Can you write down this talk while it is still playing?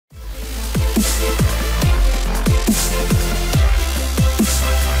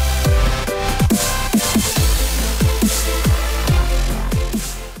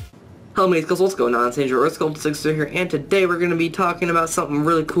Hello mates, what's going on? It's Angel Earthsculpt6 here, and today we're going to be talking about something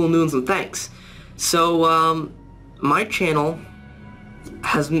really cool, new, and some thanks. So, my channel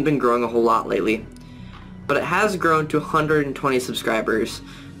hasn't been growing a whole lot lately, but it has grown to 120 subscribers,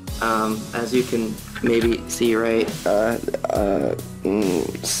 as you can maybe see right,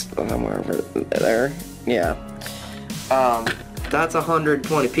 somewhere over there, yeah. That's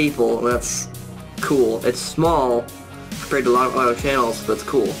 120 people, and that's cool. It's small compared to a lot of other channels, but it's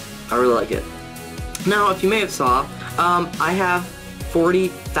cool. I really like it. Now, if you may have saw, I have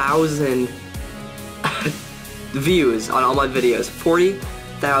 40,000 views on all my videos.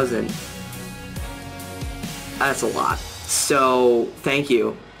 40,000. That's a lot. So, thank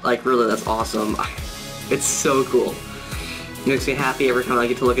you. Like, really, that's awesome. It's so cool. It makes me happy every time I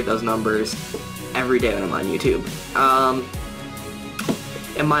get to look at those numbers every day when I'm on YouTube.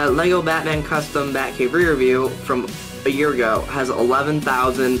 And my Lego Batman Custom Batcave re-review from a year ago has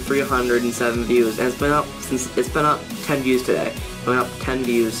 11,307 views, and it's been up 10 views today. It went up 10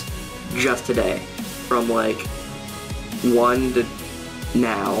 views just today, from like 1 to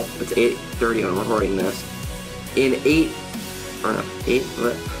now. It's 8:30 when I'm recording this. In 8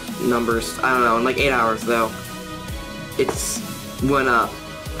 numbers, I don't know, in like 8 hours though, it's went up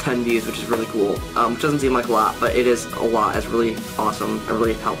 10 views, which is really cool. Which doesn't seem like a lot, but it is a lot. It's really awesome and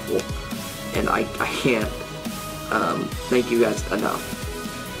really helpful, and I can't thank you guys enough.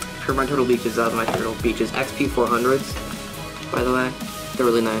 For my turtle beaches, my turtle beaches XP400s, by the way, they're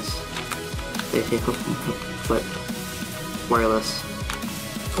really nice. They flip wireless.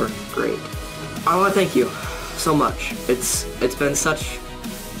 They're great. I want to thank you so much. It's been such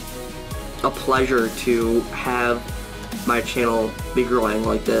a pleasure to have my channel be growing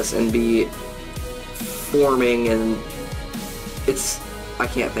like this and be forming, and I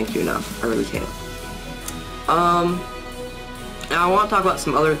can't thank you enough. I really can't. Now I want to talk about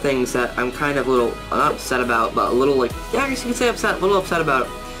some other things that I'm kind of not upset about, but a little like, yeah, I guess you could say upset, a little upset about,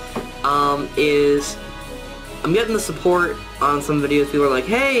 is I'm getting the support on some videos. People are like,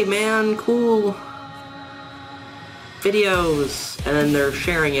 hey man, cool videos, and then they're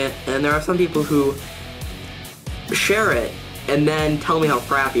sharing it, and there are some people who share it and then tell me how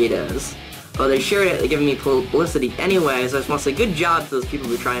crappy it is. Well, they shared it, they're giving me publicity anyway, so I just want to say good job to those people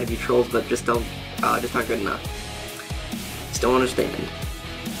who are trying to be trolls, but just not good enough. Just don't understand.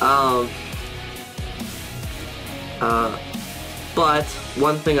 But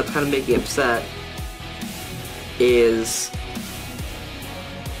one thing that's kind of making me upset is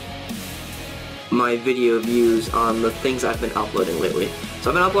my video views on the things I've been uploading lately.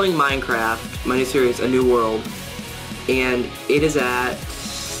 So I've been uploading Minecraft, my new series, A New World, and it is at,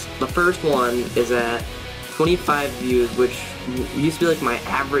 the first one is at 25 views, which used to be like my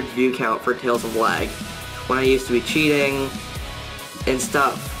average view count for Tales of Lag, when I used to be cheating and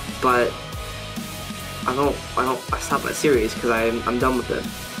stuff, but I stopped that series because I'm done with it.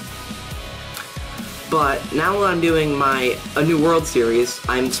 But now that I'm doing my A New World series,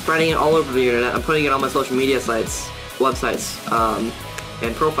 I'm spreading it all over the internet. I'm putting it on my social media sites, websites,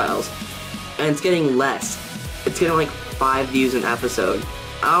 and profiles, and it's getting less. It's getting like 5 views an episode.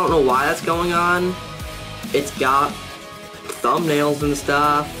 I don't know why that's going on. It's got thumbnails and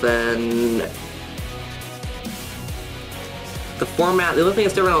stuff, and the format, the only thing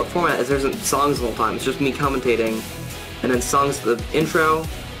that's different about the format is there isn't songs the whole time. It's just me commentating, and then songs, the intro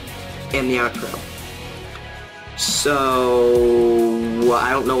and the outro. So I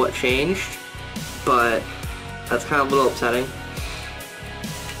don't know what changed, but that's kind of a little upsetting.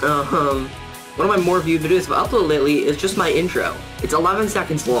 One of my more viewed videos I've uploaded lately is just my intro. It's 11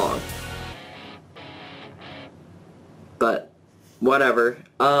 seconds long. But whatever.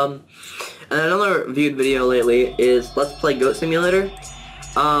 And another viewed video lately is Let's Play Goat Simulator.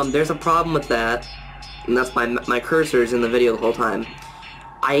 There's a problem with that, and that's my cursor's in the video the whole time.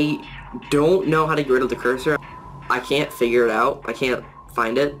 I don't know how to get rid of the cursor. I can't figure it out. I can't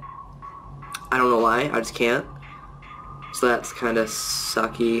find it. I don't know why. I just can't. So that's kind of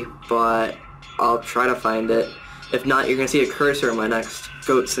sucky, but I'll try to find it. If not, you're gonna see a cursor in my next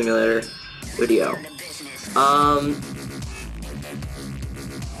Goat Simulator video.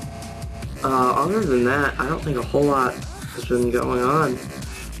 Other than that, I don't think a whole lot has been going on.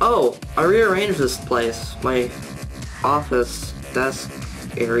 Oh, I rearranged this place, my office desk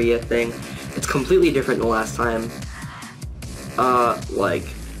area thing. It's completely different than the last time. Like,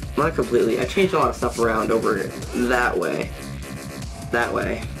 not completely. I changed a lot of stuff around over that way. That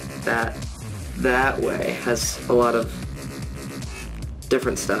way. That way has a lot of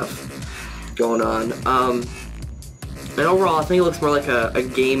different stuff going on. And overall, I think it looks more like a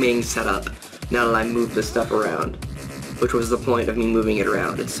gaming setup now that I move this stuff around. which was the point of me moving it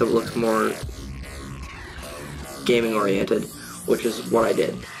around. So it looks more gaming oriented, which is what I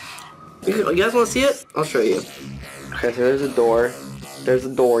did. You guys want to see it? I'll show you. Okay, so there's a door. There's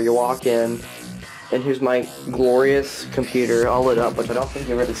a door. You walk in, and here's my glorious computer all lit up, which I don't think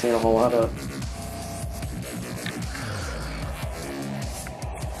you've ever seen a whole lot of.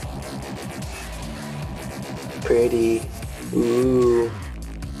 Pretty. Ooh.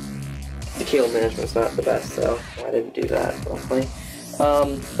 The cable management's not the best, so I didn't do that, hopefully.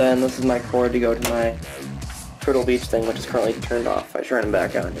 Then this is my cord to go to my Turtle Beach thing, which is currently turned off. I turn it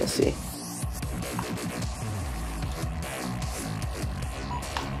back on, you'll see.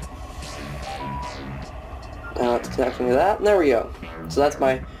 Now it's connecting to that, and there we go. So that's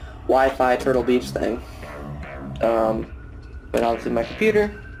my Wi-Fi Turtle Beach thing. But obviously my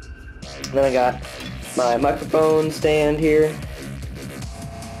computer. And then I got my microphone stand here.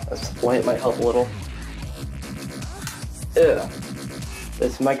 This light might help a little.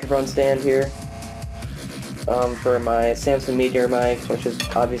 This microphone stand here for my Samsung Meteor mic, which is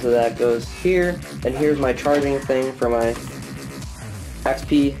obviously that goes here. And here's my charging thing for my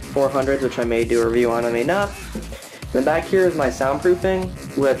XP400s, which I may do a review on, I may not. And then back here is my soundproofing,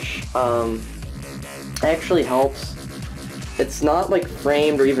 which actually helps. It's not like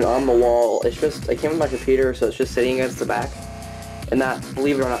framed or even on the wall. It's just, it came with my computer, so it's just sitting against the back. And that,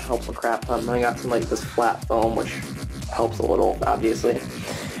 believe it or not, helps a crap ton. I got some like this flat foam, which helps a little, obviously.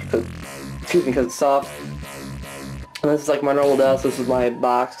 Excuse me, because it's soft. And this is like my normal desk. This is my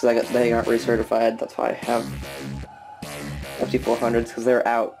box, because they got recertified. That's why I have FT400s, because they're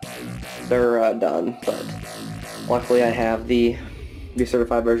out. They're done, but luckily I have the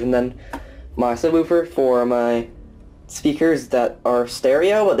recertified version. Then my subwoofer for my speakers that are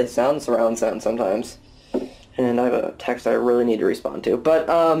stereo, but they sound surround sound sometimes. And I have a text I really need to respond to. But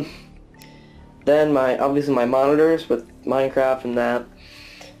then obviously my monitors with Minecraft and that,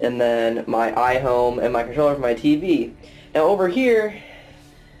 and then my iHome and my controller for my TV. Now over here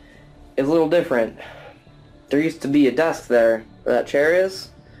is a little different. There used to be a desk there where that chair is.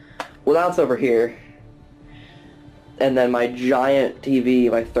 Well, now it's over here. And then my giant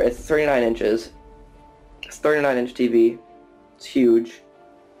TV, it's 39 inches. It's 39-inch TV. It's huge.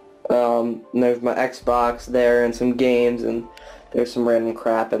 And there's my Xbox there and some games, and there's some random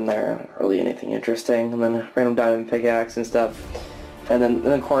crap in there. Not really anything interesting. And then a random diamond pickaxe and stuff. And then in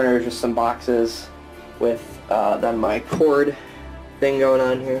the corner is just some boxes with then my cord thing going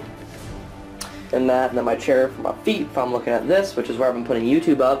on here. And then my chair for my feet if I'm looking at this, which is where I've been putting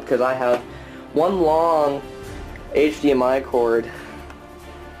YouTube up, because I have one long HDMI cord.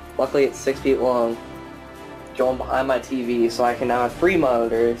 Luckily it's 6 feet long, going behind my TV, so I can now have 3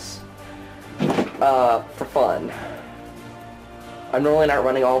 monitors for fun. I'm normally not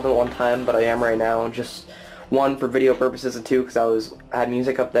running all of them at one time, but I am right now. Just 1 for video purposes, and 2 because I had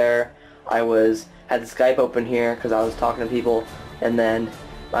music up there. I had the Skype open here because I was talking to people, and then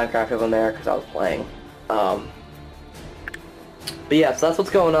Minecraft open there because I was playing. But yeah, so that's what's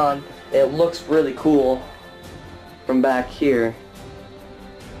going on. It looks really cool from back here.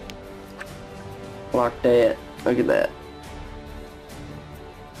 Locked it. Look at that.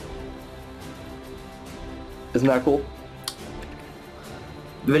 Isn't that cool?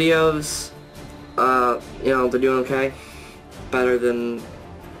 Videos, you know, they're doing okay. Better than,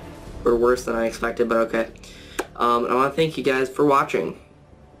 or worse than I expected, but okay. I want to thank you guys for watching.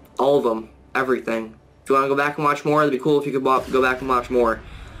 All of them. Everything. If you want to go back and watch more, it'd be cool if you could go back and watch more.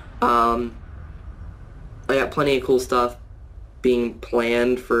 I got plenty of cool stuff being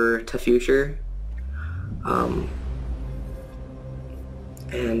planned for the future.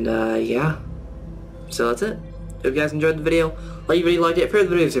 Yeah. So that's it. If you guys enjoyed the video, like if you liked it, favorite the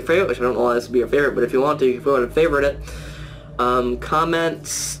video is your favorite, which I don't know why this would be your favorite, but if you want to, you can go ahead and favorite it.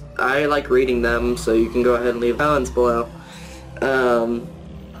 Comments, I like reading them, so you can go ahead and leave comments below.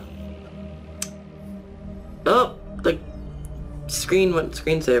 Oh, the screen went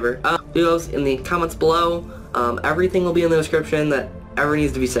screensaver. Videos in the comments below. Everything will be in the description that ever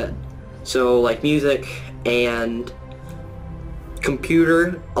needs to be said. So like music and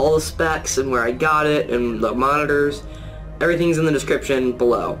computer, all the specs and where I got it and the monitors, everything's in the description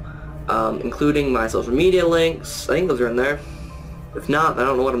below, including my social media links. I think those are in there. If not, I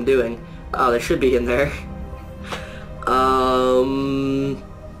don't know what I'm doing. They should be in there.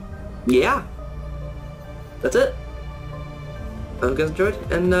 Yeah, that's it. I hope you guys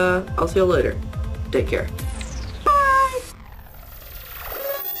enjoyed, and I'll see you later. Take care.